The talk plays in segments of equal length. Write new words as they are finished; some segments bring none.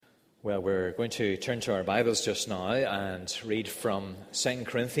Well, we're going to turn to our Bibles just now and read from 2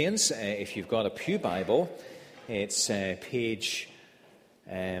 Corinthians. If you've got a pew Bible, it's page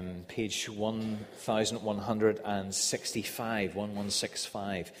 1165,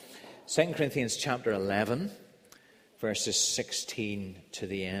 1165. 2 Corinthians chapter 11, verses 16 to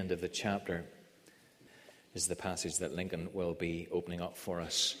the end of the chapter is the passage that Lincoln will be opening up for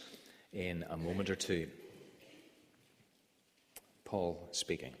us in a moment or two. Paul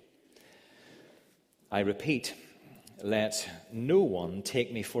speaking. I repeat, let no one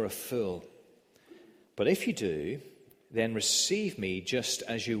take me for a fool. But if you do, then receive me just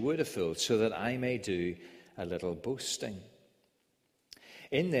as you would a fool, so that I may do a little boasting.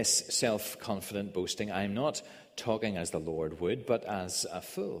 In this self-confident boasting, I am not talking as the Lord would, but as a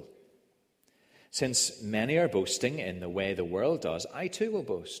fool. Since many are boasting in the way the world does, I too will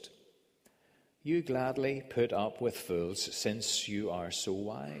boast. You gladly put up with fools, since you are so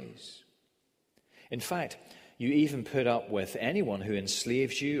wise. In fact, you even put up with anyone who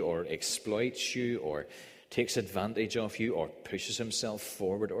enslaves you or exploits you or takes advantage of you or pushes himself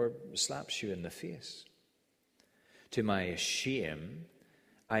forward or slaps you in the face. To my shame,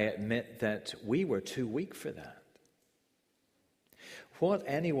 I admit that we were too weak for that. What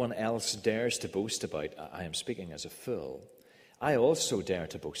anyone else dares to boast about, I am speaking as a fool, I also dare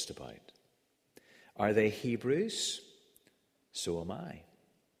to boast about. Are they Hebrews? So am I.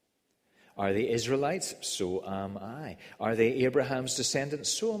 Are they Israelites? So am I. Are they Abraham's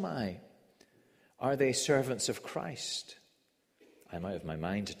descendants? So am I. Are they servants of Christ? I'm out of my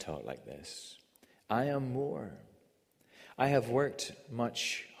mind to talk like this. I am more. I have worked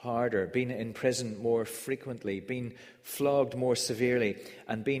much harder, been in prison more frequently, been flogged more severely,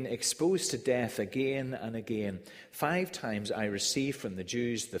 and been exposed to death again and again. 5 times I received from the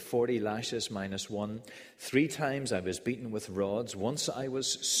Jews the 40 lashes minus 1. 3 times I was beaten with rods. Once I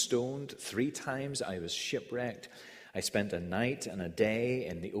was stoned. 3 times I was shipwrecked. I spent a night and a day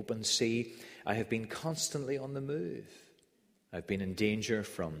in the open sea. I have been constantly on the move. I've been in danger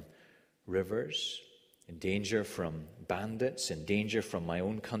from rivers, in danger from bandits, in danger from my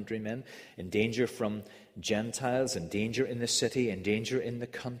own countrymen, in danger from Gentiles, in danger in the city, in danger in the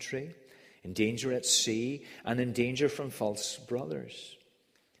country, in danger at sea, and in danger from false brothers.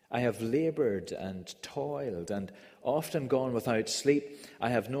 I have labored and toiled and often gone without sleep.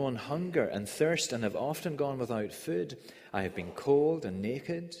 I have known hunger and thirst and have often gone without food. I have been cold and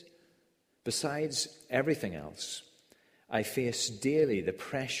naked. Besides everything else, I face daily the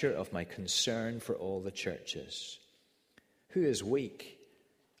pressure of my concern for all the churches. Who is weak,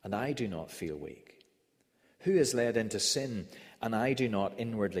 and I do not feel weak? Who is led into sin, and I do not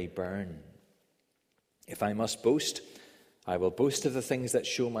inwardly burn? If I must boast, I will boast of the things that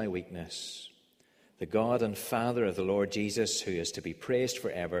show my weakness. The God and Father of the Lord Jesus, who is to be praised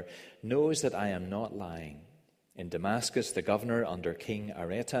forever, knows that I am not lying. In Damascus, the governor under King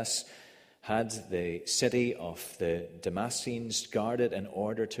Aretas had the city of the Damascenes guarded in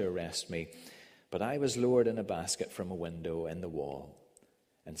order to arrest me. But I was lowered in a basket from a window in the wall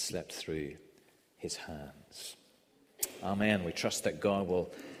and slipped through his hands. Amen. We trust that God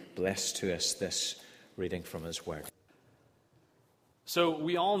will bless to us this reading from his word. So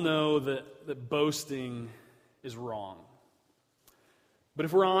we all know that boasting is wrong. But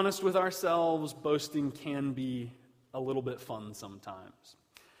if we're honest with ourselves, boasting can be a little bit fun sometimes.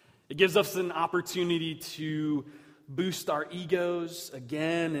 It gives us an opportunity to boost our egos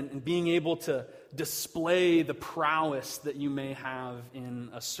again and being able to display the prowess that you may have in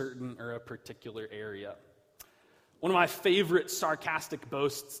a certain or a particular area. One of my favorite sarcastic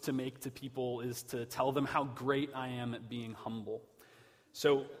boasts to make to people is to tell them how great I am at being humble.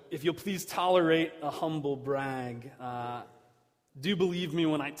 So if you'll please tolerate a humble brag, do believe me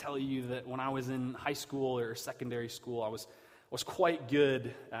when I tell you that when I was in high school or secondary school, I was quite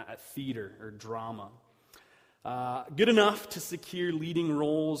good at theater or drama. Good enough to secure leading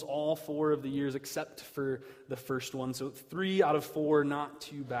roles all 4 of the years except for the first one. So 3 out of 4, not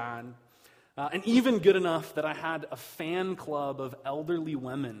too bad. And even good enough that I had a fan club of elderly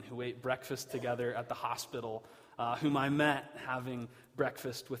women who ate breakfast together at the hospital, whom I met having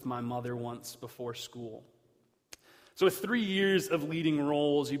breakfast with my mother once before school. So with 3 years of leading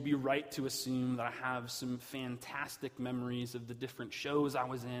roles, you'd be right to assume that I have some fantastic memories of the different shows I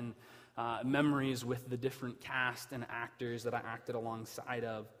was in, memories with the different cast and actors that I acted alongside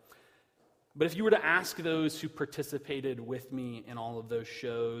of. But if you were to ask those who participated with me in all of those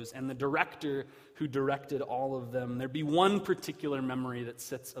shows and the director who directed all of them, there'd be one particular memory that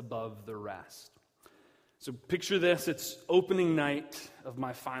sits above the rest. So picture this, it's opening night of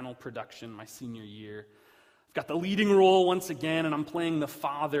my final production, my senior year. I've got the leading role once again, and I'm playing the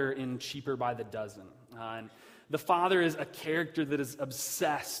father in Cheaper by the Dozen. And the father is a character that is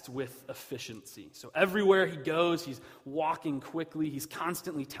obsessed with efficiency. So everywhere he goes, he's walking quickly. He's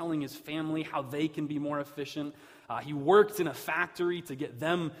constantly telling his family how they can be more efficient. He worked in a factory to get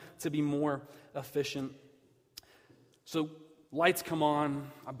them to be more efficient. So lights come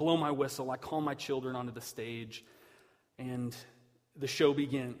on. I blow my whistle. I call my children onto the stage, and the show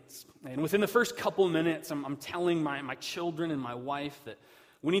begins. And within the first couple of minutes, I'm telling my children and my wife that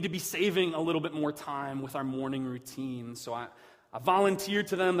we need to be saving a little bit more time with our morning routine. So I volunteered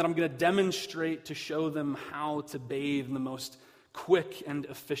to them that I'm going to demonstrate to show them how to bathe in the most quick and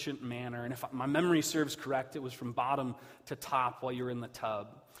efficient manner. And if my memory serves correct, it was from bottom to top while you were in the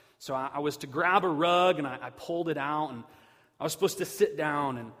tub. So I was to grab a rug, and I pulled it out, and I was supposed to sit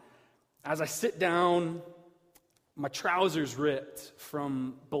down. And as I sit down, my trousers ripped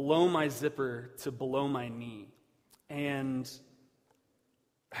from below my zipper to below my knee. And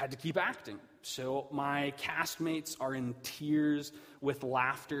I had to keep acting. So my castmates are in tears with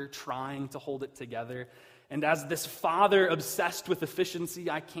laughter, trying to hold it together. And as this father obsessed with efficiency,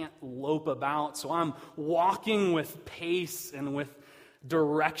 I can't lope about. So I'm walking with pace and with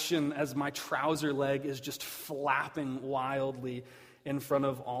direction as my trouser leg is just flapping wildly in front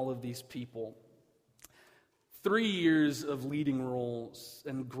of all of these people. 3 years of leading roles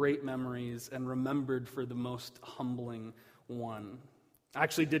and great memories, and remembered for the most humbling one. I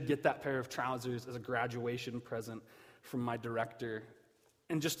actually did get that pair of trousers as a graduation present from my director.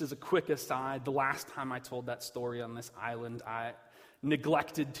 And just as a quick aside, the last time I told that story on this island, I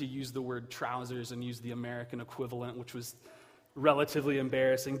neglected to use the word trousers and used the American equivalent, which was relatively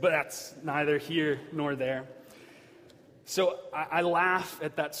embarrassing, but that's neither here nor there. So I laugh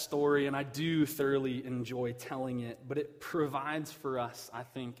at that story, and I do thoroughly enjoy telling it, but it provides for us, I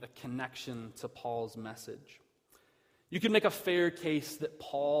think, a connection to Paul's message. You can make a fair case that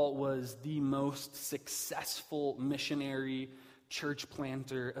Paul was the most successful missionary, church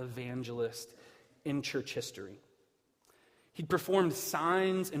planter, evangelist in church history. He'd performed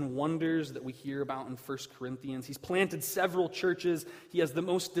signs and wonders that we hear about in 1 Corinthians. He's planted several churches. He has the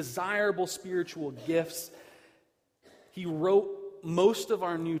most desirable spiritual gifts. He wrote most of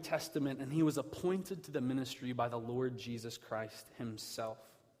our New Testament, and he was appointed to the ministry by the Lord Jesus Christ himself.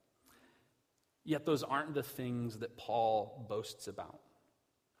 Yet those aren't the things that Paul boasts about.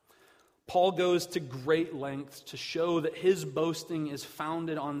 Paul goes to great lengths to show that his boasting is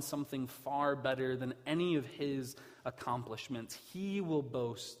founded on something far better than any of his accomplishments. He will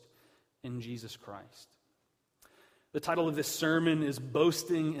boast in Jesus Christ. The title of this sermon is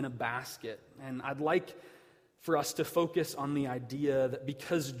Boasting in a Basket, and I'd like for us to focus on the idea that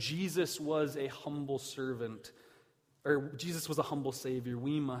because Jesus was a humble servant, or Jesus was a humble Savior,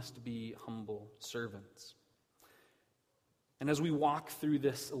 we must be humble servants. And as we walk through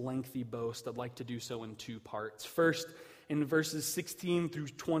this lengthy boast, I'd like to do so in two parts. First, in verses 16 through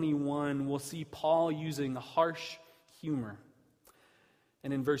 21, we'll see Paul using harsh humor.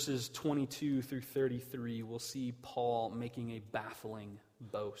 And in verses 22 through 33, we'll see Paul making a baffling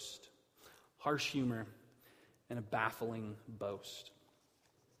boast. Harsh humor and a baffling boast.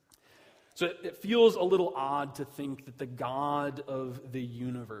 So it feels a little odd to think that the God of the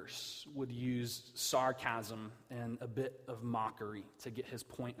universe would use sarcasm and a bit of mockery to get his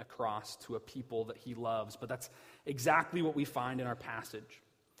point across to a people that he loves. But that's exactly what we find in our passage.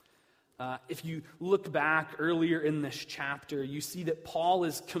 If you look back earlier in this chapter, you see that Paul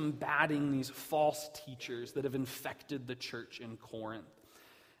is combating these false teachers that have infected the church in Corinth.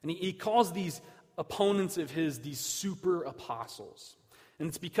 And he calls these opponents of his these super apostles. And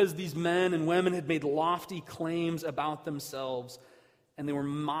it's because these men and women had made lofty claims about themselves, and they were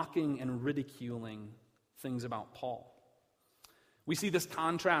mocking and ridiculing things about Paul. We see this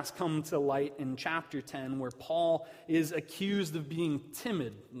contrast come to light in chapter 10, where Paul is accused of being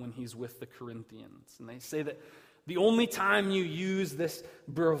timid when he's with the Corinthians. And they say that the only time you use this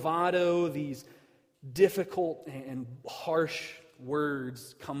bravado, these difficult and harsh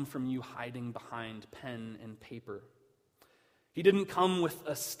words, come from you hiding behind pen and paper. He didn't come with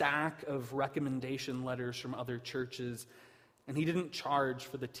a stack of recommendation letters from other churches, and he didn't charge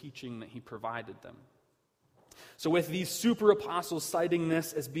for the teaching that he provided them. So with these super apostles citing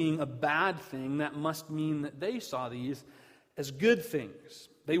this as being a bad thing, that must mean that they saw these as good things.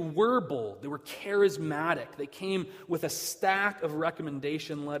 They were bold. They were charismatic. They came with a stack of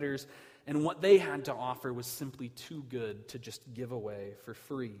recommendation letters, and what they had to offer was simply too good to just give away for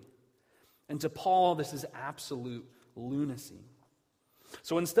free. And to Paul, this is absolute lunacy.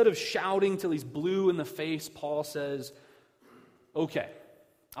 So instead of shouting till he's blue in the face, Paul says, okay,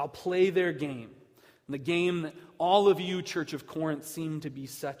 I'll play their game. The game that all of you, Church of Corinth, seem to be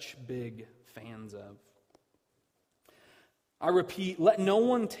such big fans of. I repeat, let no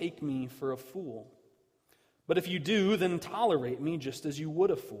one take me for a fool. But if you do, then tolerate me just as you would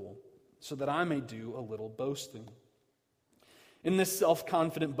a fool, so that I may do a little boasting. In this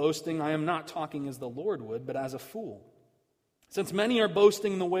self-confident boasting, I am not talking as the Lord would, but as a fool. Since many are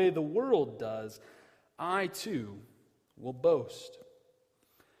boasting the way the world does, I too will boast.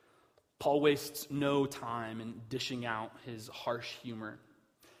 Paul wastes no time in dishing out his harsh humor.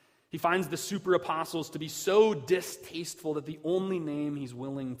 He finds the super apostles to be so distasteful that the only name he's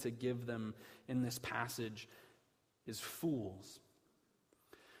willing to give them in this passage is fools.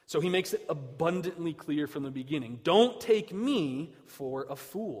 So he makes it abundantly clear from the beginning. Don't take me for a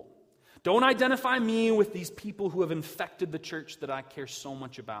fool. Don't identify me with these people who have infected the church that I care so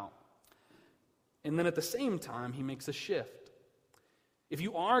much about. And then at the same time, he makes a shift. If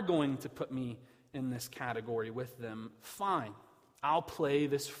you are going to put me in this category with them, fine. I'll play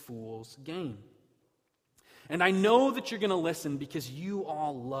this fool's game. And I know that you're going to listen because you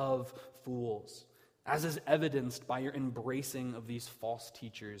all love fools, as is evidenced by your embracing of these false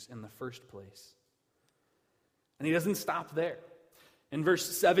teachers in the first place. And he doesn't stop there. In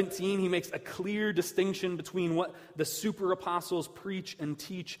verse 17, he makes a clear distinction between what the super apostles preach and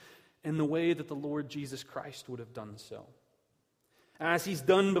teach and the way that the Lord Jesus Christ would have done so. As he's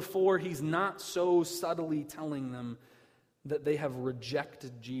done before, he's not so subtly telling them that they have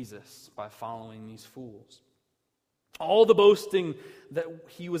rejected Jesus by following these fools. All the boasting that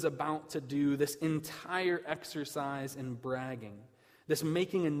he was about to do, this entire exercise in bragging, this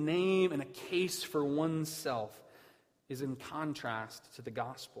making a name and a case for oneself, is in contrast to the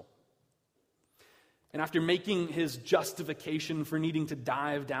gospel. And after making his justification for needing to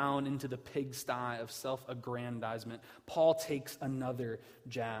dive down into the pigsty of self-aggrandizement, Paul takes another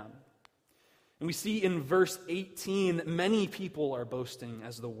jab. And we see in verse 18 that many people are boasting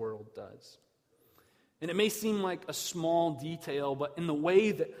as the world does. And it may seem like a small detail, but in the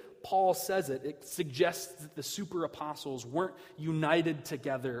way that Paul says it, it suggests that the super apostles weren't united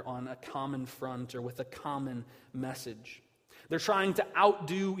together on a common front or with a common message. They're trying to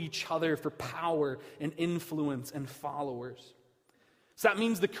outdo each other for power and influence and followers. So that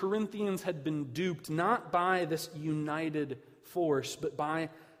means the Corinthians had been duped not by this united force, but by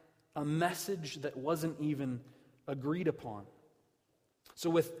a message that wasn't even agreed upon. So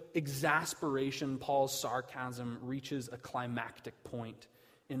with exasperation, Paul's sarcasm reaches a climactic point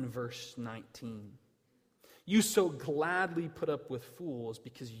in verse 19. You so gladly put up with fools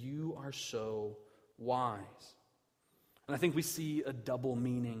because you are so wise. And I think we see a double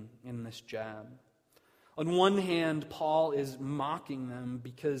meaning in this jab. On one hand, Paul is mocking them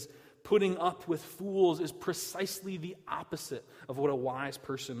because putting up with fools is precisely the opposite of what a wise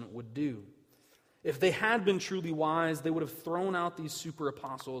person would do. If they had been truly wise, they would have thrown out these super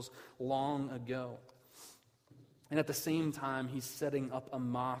apostles long ago. And at the same time, he's setting up a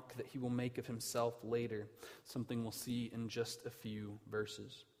mock that he will make of himself later, something we'll see in just a few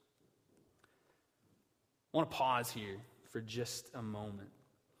verses. I want to pause here for just a moment.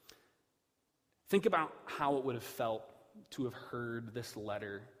 Think about how it would have felt to have heard this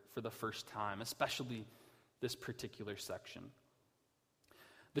letter for the first time, especially this particular section.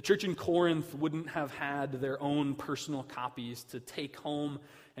 The church in Corinth wouldn't have had their own personal copies to take home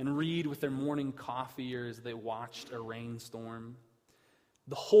and read with their morning coffee or as they watched a rainstorm.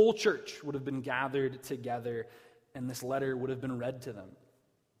 The whole church would have been gathered together, and this letter would have been read to them.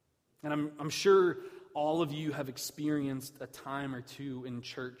 And I'm sure all of you have experienced a time or two in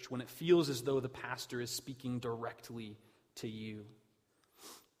church when it feels as though the pastor is speaking directly to you.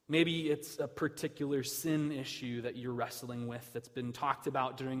 Maybe it's a particular sin issue that you're wrestling with that's been talked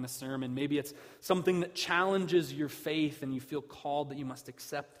about during the sermon. Maybe it's something that challenges your faith and you feel called that you must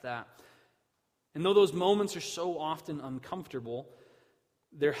accept that. And though those moments are so often uncomfortable,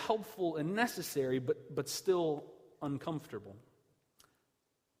 they're helpful and necessary, but still uncomfortable.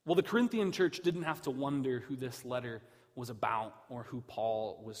 Well, the Corinthian church didn't have to wonder who this letter was about or who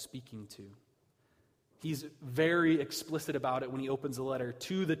Paul was speaking to. He's very explicit about it when he opens the letter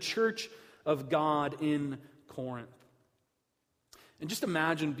to the church of God in Corinth. And just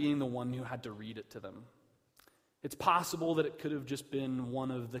imagine being the one who had to read it to them. It's possible that it could have just been one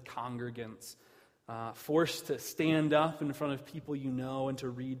of the congregants, forced to stand up in front of people you know and to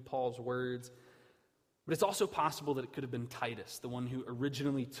read Paul's words. But it's also possible that it could have been Titus, the one who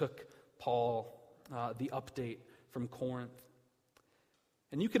originally took Paul the update from Corinth.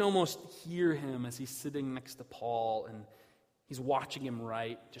 And you can almost hear him as he's sitting next to Paul and he's watching him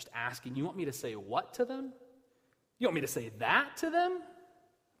write, just asking, you want me to say what to them? You want me to say that to them?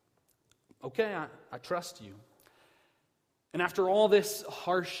 Okay, I trust you. And after all this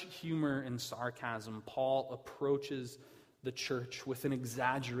harsh humor and sarcasm, Paul approaches the church with an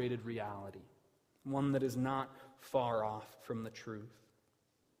exaggerated reality, one that is not far off from the truth.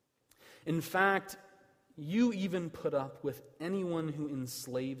 In fact, you even put up with anyone who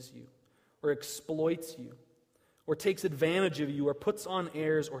enslaves you, or exploits you, or takes advantage of you, or puts on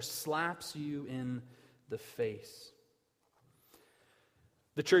airs, or slaps you in the face.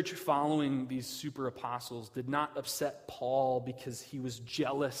 The church following these super apostles did not upset Paul because he was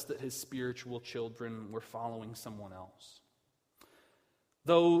jealous that his spiritual children were following someone else.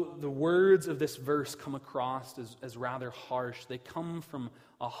 Though the words of this verse come across as rather harsh, they come from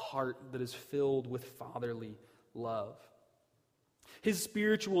a heart that is filled with fatherly love. His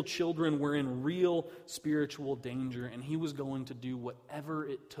spiritual children were in real spiritual danger, and he was going to do whatever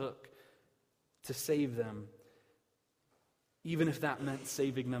it took to save them, even if that meant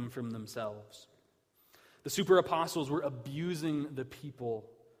saving them from themselves. The super apostles were abusing the people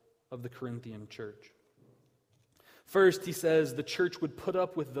of the Corinthian church. First, he says the church would put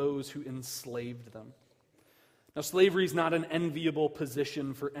up with those who enslaved them. Now, slavery is not an enviable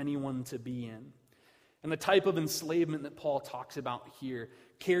position for anyone to be in. And the type of enslavement that Paul talks about here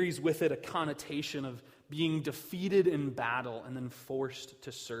carries with it a connotation of being defeated in battle and then forced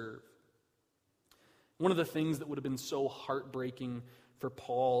to serve. One of the things that would have been so heartbreaking for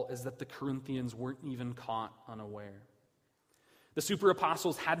Paul is that the Corinthians weren't even caught unaware. The super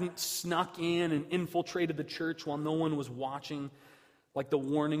apostles hadn't snuck in and infiltrated the church while no one was watching, like the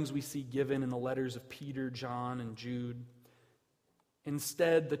warnings we see given in the letters of Peter, John, and Jude.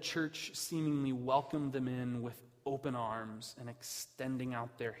 Instead, the church seemingly welcomed them in with open arms and extending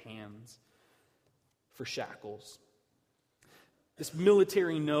out their hands for shackles. This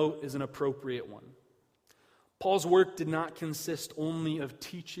military note is an appropriate one. Paul's work did not consist only of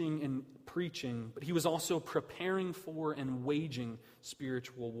teaching and preaching, but he was also preparing for and waging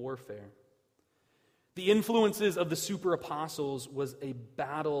spiritual warfare. The influences of the super apostles was a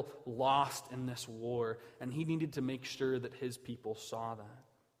battle lost in this war, and he needed to make sure that his people saw that.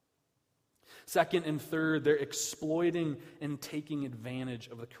 Second and third, they're exploiting and taking advantage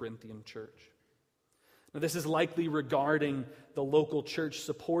of the Corinthian church. Now, this is likely regarding the local church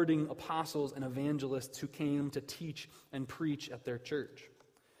supporting apostles and evangelists who came to teach and preach at their church.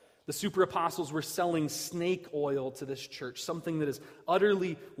 The super apostles were selling snake oil to this church, something that is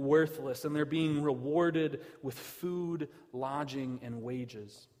utterly worthless, and they're being rewarded with food, lodging, and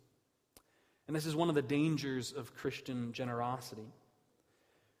wages. And this is one of the dangers of Christian generosity.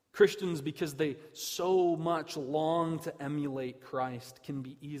 Christians, because they so much long to emulate Christ, can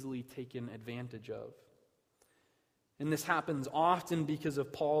be easily taken advantage of. And this happens often because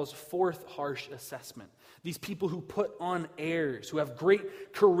of Paul's fourth harsh assessment. These people who put on airs, who have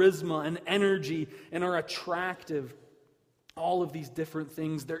great charisma and energy and are attractive, all of these different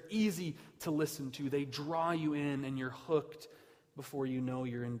things, they're easy to listen to. They draw you in and you're hooked before you know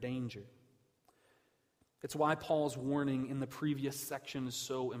you're in danger. It's why Paul's warning in the previous section is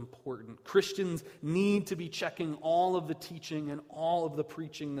so important. Christians need to be checking all of the teaching and all of the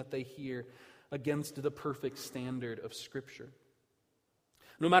preaching that they hear against the perfect standard of Scripture.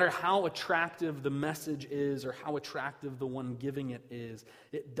 No matter how attractive the message is or how attractive the one giving it is,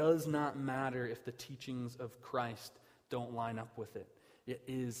 it does not matter if the teachings of Christ don't line up with it. It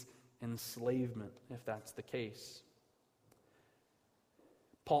is enslavement if that's the case.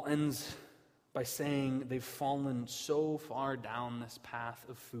 Paul ends by saying they've fallen so far down this path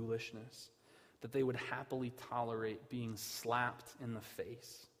of foolishness that they would happily tolerate being slapped in the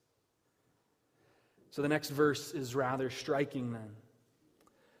face. So the next verse is rather striking then.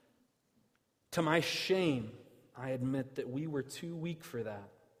 To my shame, I admit that we were too weak for that.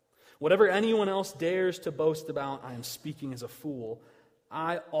 Whatever anyone else dares to boast about, I am speaking as a fool,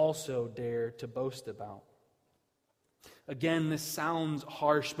 I also dare to boast about. Again, this sounds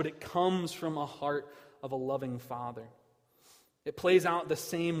harsh, but it comes from a heart of a loving Father. It plays out the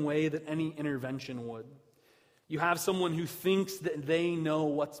same way that any intervention would. You have someone who thinks that they know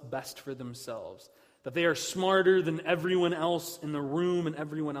what's best for themselves, that they are smarter than everyone else in the room and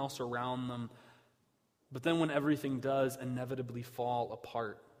everyone else around them. But then when everything does inevitably fall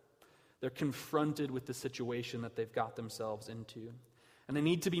apart, they're confronted with the situation that they've got themselves into. And they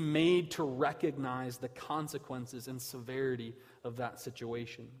need to be made to recognize the consequences and severity of that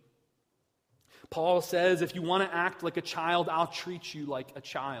situation. Paul says, if you want to act like a child, I'll treat you like a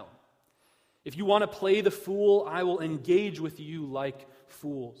child. If you want to play the fool, I will engage with you like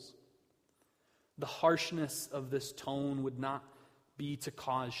fools. The harshness of this tone would not be to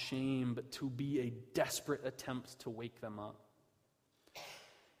cause shame, but to be a desperate attempt to wake them up.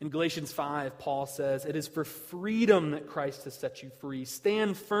 In Galatians 5, Paul says, "It is for freedom that Christ has set you free.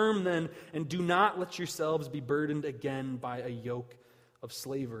 Stand firm then, and do not let yourselves be burdened again by a yoke of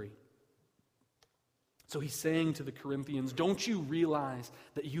slavery." So he's saying to the Corinthians, don't you realize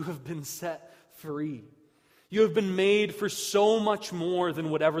that you have been set free? You have been made for so much more than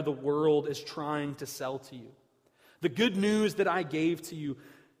whatever the world is trying to sell to you. The good news that I gave to you,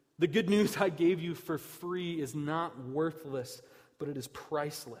 the good news I gave you for free is not worthless, but it is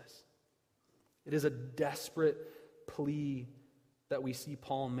priceless. It is a desperate plea that we see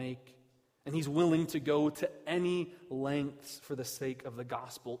Paul make. And he's willing to go to any lengths for the sake of the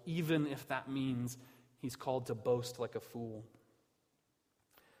gospel, even if that means he's called to boast like a fool.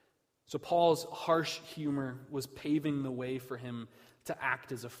 So Paul's harsh humor was paving the way for him to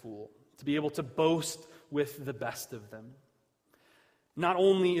act as a fool, to be able to boast with the best of them. Not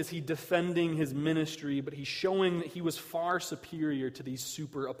only is he defending his ministry, but he's showing that he was far superior to these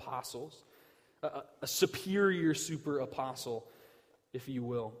super apostles. A superior super apostle, if you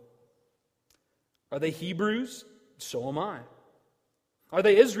will. Are they Hebrews? So am I. Are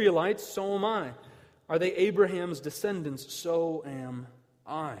they Israelites? So am I. Are they Abraham's descendants? So am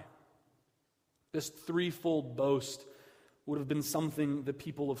I. This threefold boast would have been something the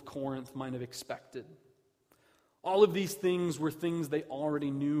people of Corinth might have expected. All of these things were things they already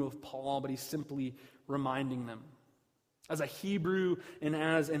knew of Paul, but he's simply reminding them. As a Hebrew and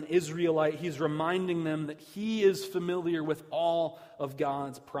as an Israelite, he's reminding them that he is familiar with all of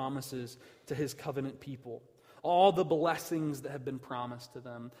God's promises to his covenant people, all the blessings that have been promised to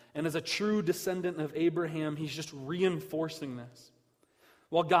them. And as a true descendant of Abraham, he's just reinforcing this.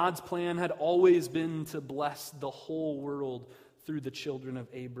 While God's plan had always been to bless the whole world through the children of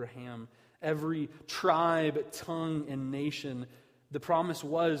Abraham, every tribe, tongue, and nation, the promise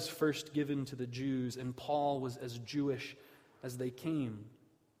was first given to the Jews, and Paul was as Jewish as they came.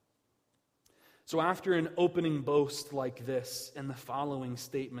 So after an opening boast like this and the following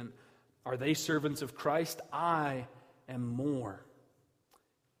statement, "Are they servants of Christ? I am more."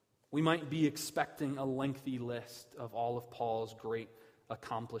 We might be expecting a lengthy list of all of Paul's great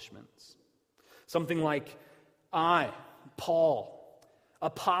accomplishments. Something like, "I, Paul,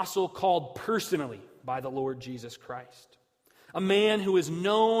 apostle called personally by the Lord Jesus Christ, a man who is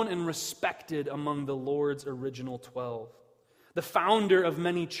known and respected among the Lord's original 12, the founder of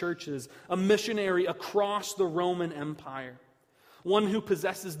many churches, a missionary across the Roman Empire, one who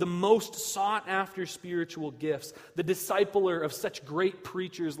possesses the most sought-after spiritual gifts, the discipler of such great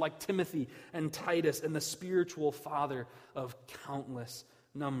preachers like Timothy and Titus, and the spiritual father of countless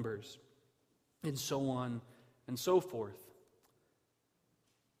numbers," and so on and so forth.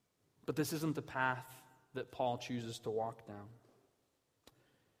 But this isn't the path that Paul chooses to walk down.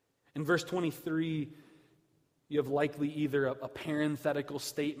 In verse 23, you have likely either a parenthetical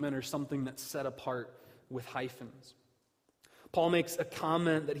statement or something that's set apart with hyphens. Paul makes a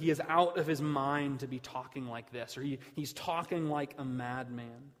comment that he is out of his mind to be talking like this, or he's talking like a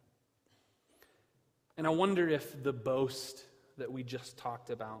madman. And I wonder if the boast that we just talked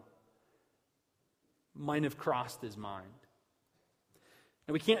about might have crossed his mind.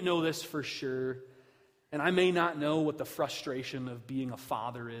 And we can't know this for sure, and I may not know what the frustration of being a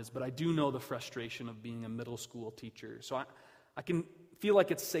father is, but I do know the frustration of being a middle school teacher. So I can feel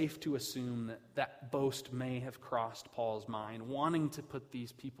like it's safe to assume that boast may have crossed Paul's mind, wanting to put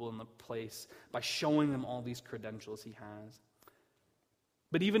these people in the place by showing them all these credentials he has.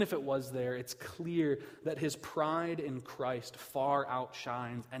 But even if it was there, it's clear that his pride in Christ far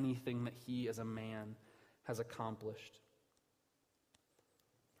outshines anything that he as a man has accomplished.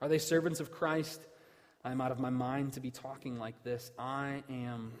 Are they servants of Christ? I am out of my mind to be talking like this. I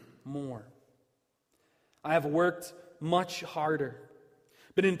am more. I have worked much harder,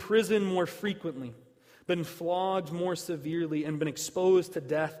 been in prison more frequently, been flogged more severely, and been exposed to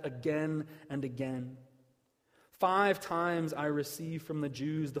death again and again. 5 times I received from the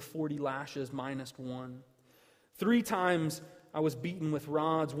Jews the 40 lashes minus 1. 3 times I was beaten with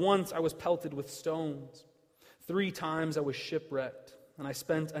rods. Once I was pelted with stones. 3 times I was shipwrecked, and I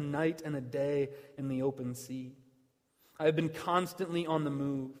spent a night and a day in the open sea. I have been constantly on the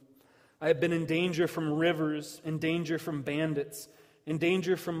move. I have been in danger from rivers, in danger from bandits, in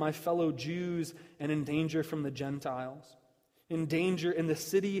danger from my fellow Jews, and in danger from the Gentiles. In danger in the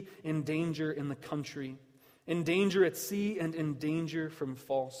city, in danger in the country, in danger at sea, and in danger from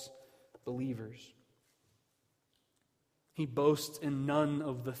false believers. He boasts in none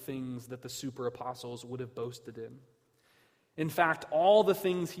of the things that the super apostles would have boasted in. In fact, all the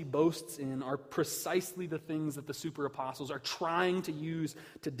things he boasts in are precisely the things that the super apostles are trying to use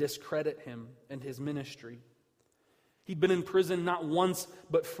to discredit him and his ministry. He'd been in prison not once,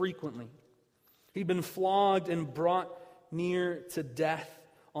 but frequently. He'd been flogged and brought near to death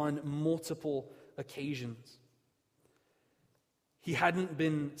on multiple occasions. He hadn't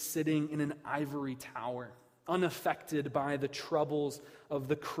been sitting in an ivory tower, unaffected by the troubles of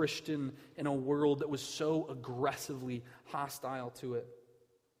the Christian in a world that was so aggressively hostile to it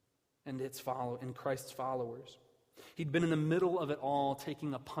and Christ's followers. He'd been in the middle of it all,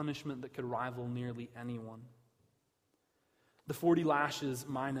 taking a punishment that could rival nearly anyone. The 40 lashes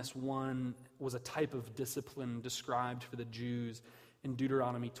minus one was a type of discipline described for the Jews in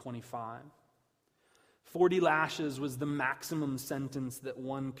Deuteronomy 25. 40 lashes was the maximum sentence that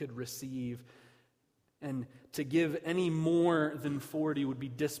one could receive, and to give any more than 40 would be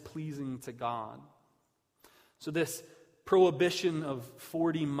displeasing to God. So this prohibition of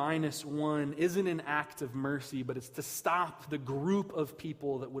 40 minus 1 isn't an act of mercy, but it's to stop the group of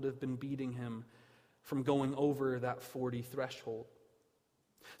people that would have been beating him from going over that 40 threshold.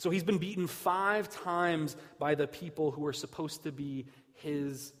 So he's been beaten 5 times by the people who are supposed to be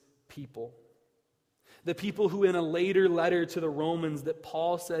his people. The people who in a later letter to the Romans that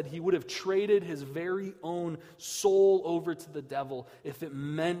Paul said he would have traded his very own soul over to the devil if it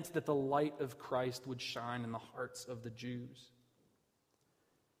meant that the light of Christ would shine in the hearts of the Jews.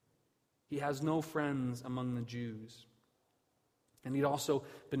 He has no friends among the Jews. And he'd also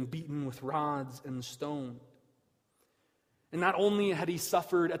been beaten with rods and stones. And not only had he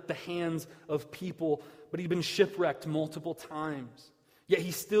suffered at the hands of people, but he'd been shipwrecked multiple times. Yet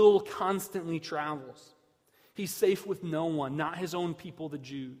he still constantly travels. He's safe with no one, not his own people, the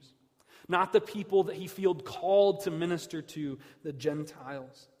Jews. Not the people that he felt called to minister to, the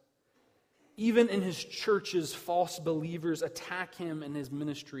Gentiles. Even in his churches, false believers attack him and his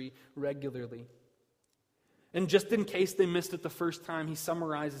ministry regularly. And just in case they missed it the first time, he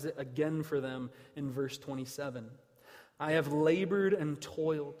summarizes it again for them in verse 27. I have labored and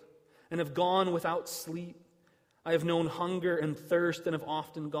toiled, and have gone without sleep. I have known hunger and thirst, and have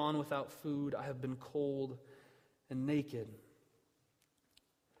often gone without food. I have been cold and naked.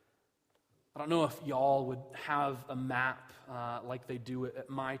 I don't know if y'all would have a map like they do at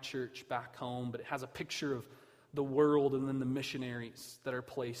my church back home, but it has a picture of the world and then the missionaries that are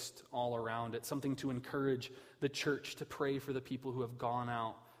placed all around it. Something to encourage the church to pray for the people who have gone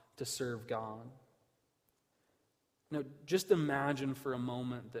out to serve God. Now, just imagine for a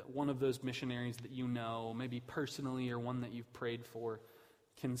moment that one of those missionaries that you know, maybe personally or one that you've prayed for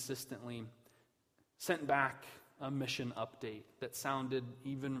consistently, sent back a mission update that sounded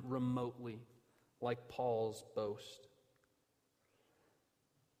even remotely like Paul's boast.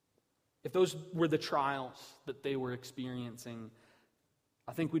 If those were the trials that they were experiencing,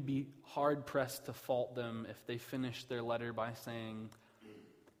 I think we'd be hard-pressed to fault them if they finished their letter by saying,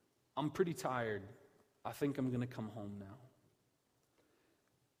 I'm pretty tired. I think I'm going to come home now.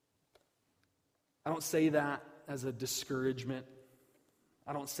 I don't say that as a discouragement.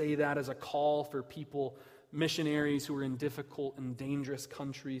 I don't say that as a call for people, missionaries who are in difficult and dangerous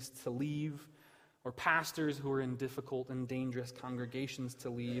countries to leave, or pastors who are in difficult and dangerous congregations to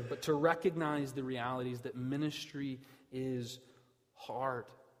leave, but to recognize the realities that ministry is hard.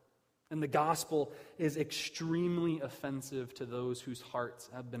 And the gospel is extremely offensive to those whose hearts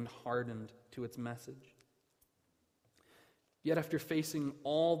have been hardened to its message. Yet after facing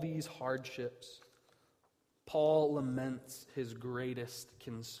all these hardships, Paul laments his greatest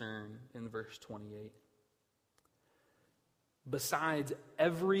concern in verse 28. Besides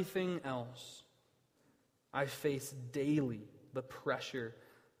everything else, I face daily the pressure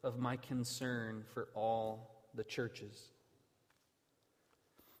of my concern for all the churches.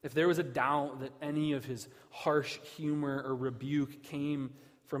 If there was a doubt that any of his harsh humor or rebuke came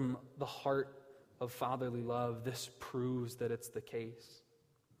from the heart of fatherly love, this proves that it's the case.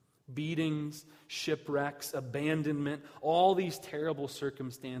 Beatings, shipwrecks, abandonment, all these terrible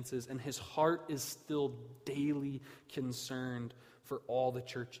circumstances, and his heart is still daily concerned for all the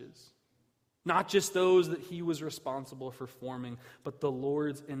churches. Not just those that he was responsible for forming, but the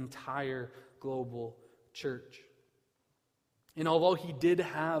Lord's entire global church. And although he did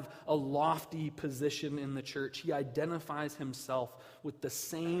have a lofty position in the church, he identifies himself with the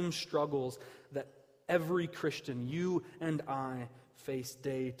same struggles that every Christian, you and I, face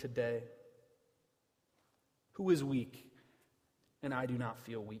day to day. Who is weak, and I do not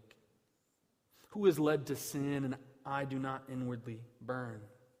feel weak? Who is led to sin, and I do not inwardly burn?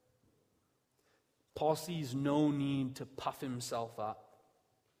 Paul sees no need to puff himself up,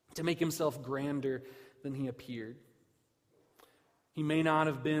 to make himself grander than he appeared. He may not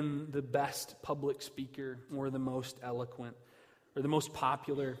have been the best public speaker or the most eloquent or the most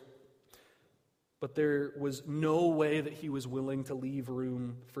popular, But there was no way that he was willing to leave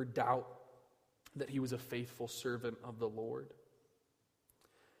room for doubt that he was a faithful servant of the Lord.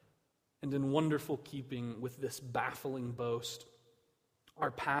 And in wonderful keeping with this baffling boast,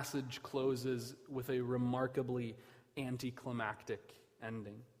 our passage closes with a remarkably anticlimactic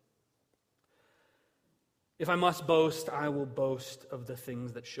ending. If I must boast, I will boast of the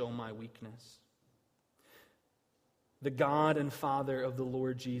things that show my weakness. The God and Father of the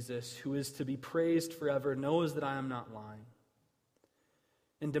Lord Jesus, who is to be praised forever, knows that I am not lying.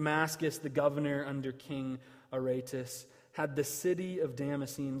 In Damascus, the governor under King Aretas had the city of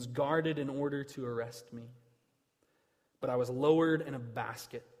Damascenes guarded in order to arrest me. But I was lowered in a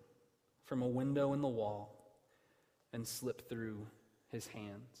basket from a window in the wall and slipped through his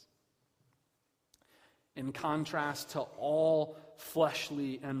hands. In contrast to all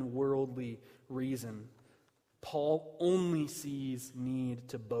fleshly and worldly reason, Paul only sees need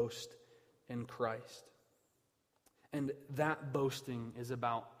to boast in Christ. And that boasting is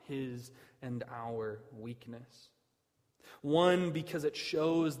about his and our weakness. One, because it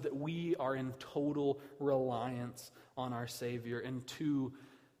shows that we are in total reliance on our Savior. And two,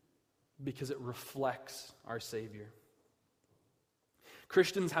 because it reflects our Savior.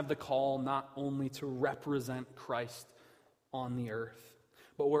 Christians have the call not only to represent Christ on the earth,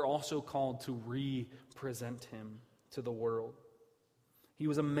 but we're also called to represent him to the world. He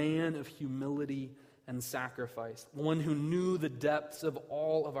was a man of humility and sacrifice, one who knew the depths of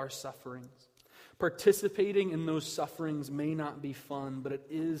all of our sufferings. Participating in those sufferings may not be fun, but it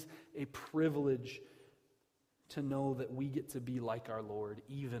is a privilege to know that we get to be like our Lord,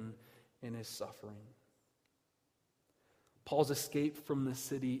 even in his suffering. Paul's escape from the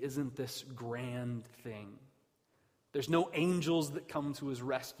city isn't this grand thing. There's no angels that come to his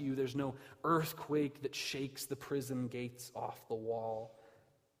rescue. There's no earthquake that shakes the prison gates off the wall.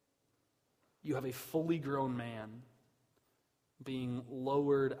 You have a fully grown man being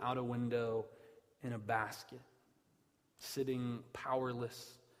lowered out a window in a basket, sitting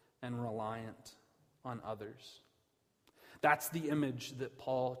powerless and reliant on others. That's the image that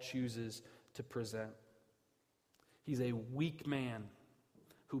Paul chooses to present. He's a weak man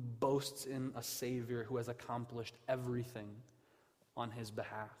who boasts in a Savior who has accomplished everything on his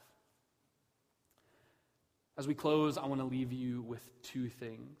behalf. As we close, I want to leave you with two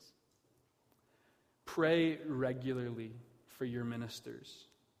things. Pray regularly for your ministers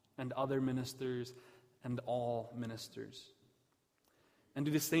and other ministers and all ministers. And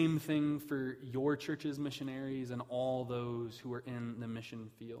do the same thing for your church's missionaries and all those who are in the mission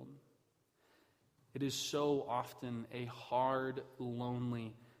field. It is so often a hard,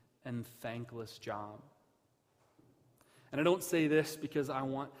 lonely, and thankless job. And I don't say this because I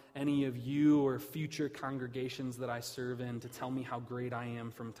want any of you or future congregations that I serve in to tell me how great I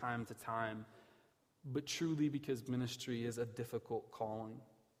am from time to time, but truly because ministry is a difficult calling.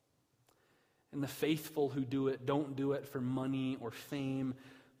 And the faithful who do it don't do it for money or fame,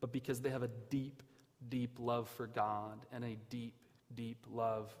 but because they have a deep, deep love for God and a deep, deep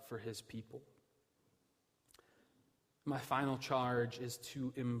love for his people. My final charge is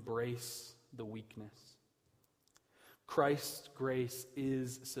to embrace the weakness. Christ's grace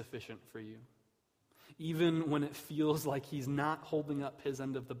is sufficient for you. Even when it feels like he's not holding up his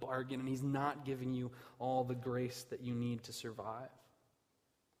end of the bargain and he's not giving you all the grace that you need to survive.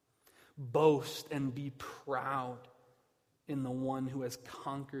 Boast and be proud in the one who has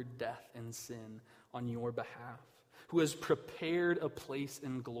conquered death and sin on your behalf, who has prepared a place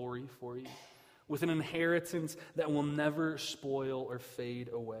in glory for you, with an inheritance that will never spoil or fade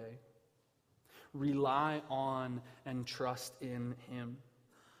away. Rely on and trust in him.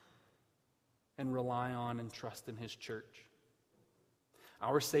 And rely on and trust in his church.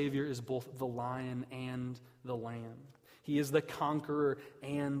 Our Savior is both the lion and the lamb. He is the conqueror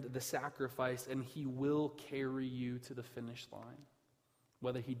and the sacrifice, and he will carry you to the finish line,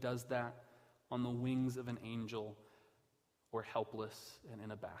 whether he does that on the wings of an angel or helpless and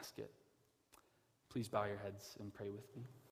in a basket. Please bow your heads and pray with me.